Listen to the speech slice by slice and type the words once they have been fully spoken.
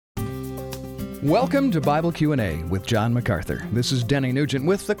Welcome to Bible Q&A with John MacArthur. This is Denny Nugent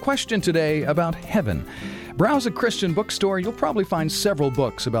with the question today about heaven. Browse a Christian bookstore, you'll probably find several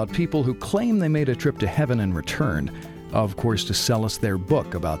books about people who claim they made a trip to heaven and returned, of course, to sell us their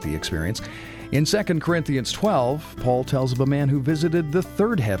book about the experience. In 2 Corinthians 12, Paul tells of a man who visited the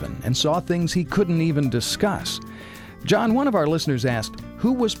third heaven and saw things he couldn't even discuss. John, one of our listeners asked,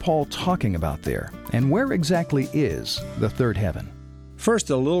 who was Paul talking about there, and where exactly is the third heaven? First,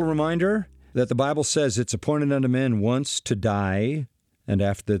 a little reminder that the Bible says it's appointed unto men once to die, and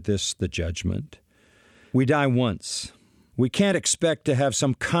after this, the judgment. We die once. We can't expect to have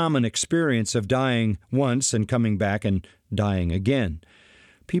some common experience of dying once and coming back and dying again.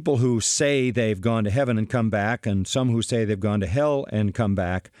 People who say they've gone to heaven and come back, and some who say they've gone to hell and come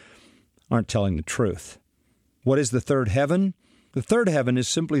back, aren't telling the truth. What is the third heaven? The third heaven is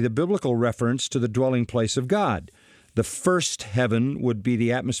simply the biblical reference to the dwelling place of God. The first heaven would be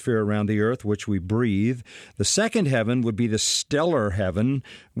the atmosphere around the earth, which we breathe. The second heaven would be the stellar heaven,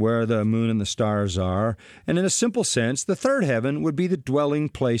 where the moon and the stars are. And in a simple sense, the third heaven would be the dwelling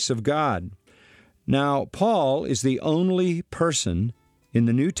place of God. Now, Paul is the only person in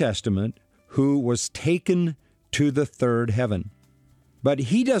the New Testament who was taken to the third heaven. But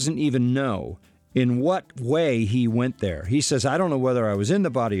he doesn't even know in what way he went there. He says, I don't know whether I was in the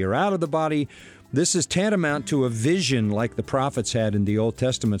body or out of the body. This is tantamount to a vision like the prophets had in the Old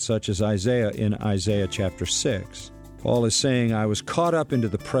Testament, such as Isaiah in Isaiah chapter 6. Paul is saying, I was caught up into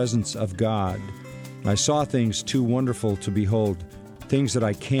the presence of God. I saw things too wonderful to behold, things that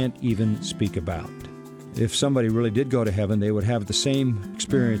I can't even speak about. If somebody really did go to heaven, they would have the same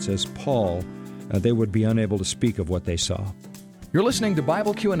experience as Paul. They would be unable to speak of what they saw. You're listening to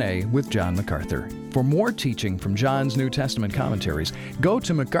Bible Q&A with John MacArthur. For more teaching from John's New Testament commentaries, go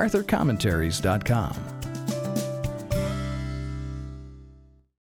to MacArthurCommentaries.com.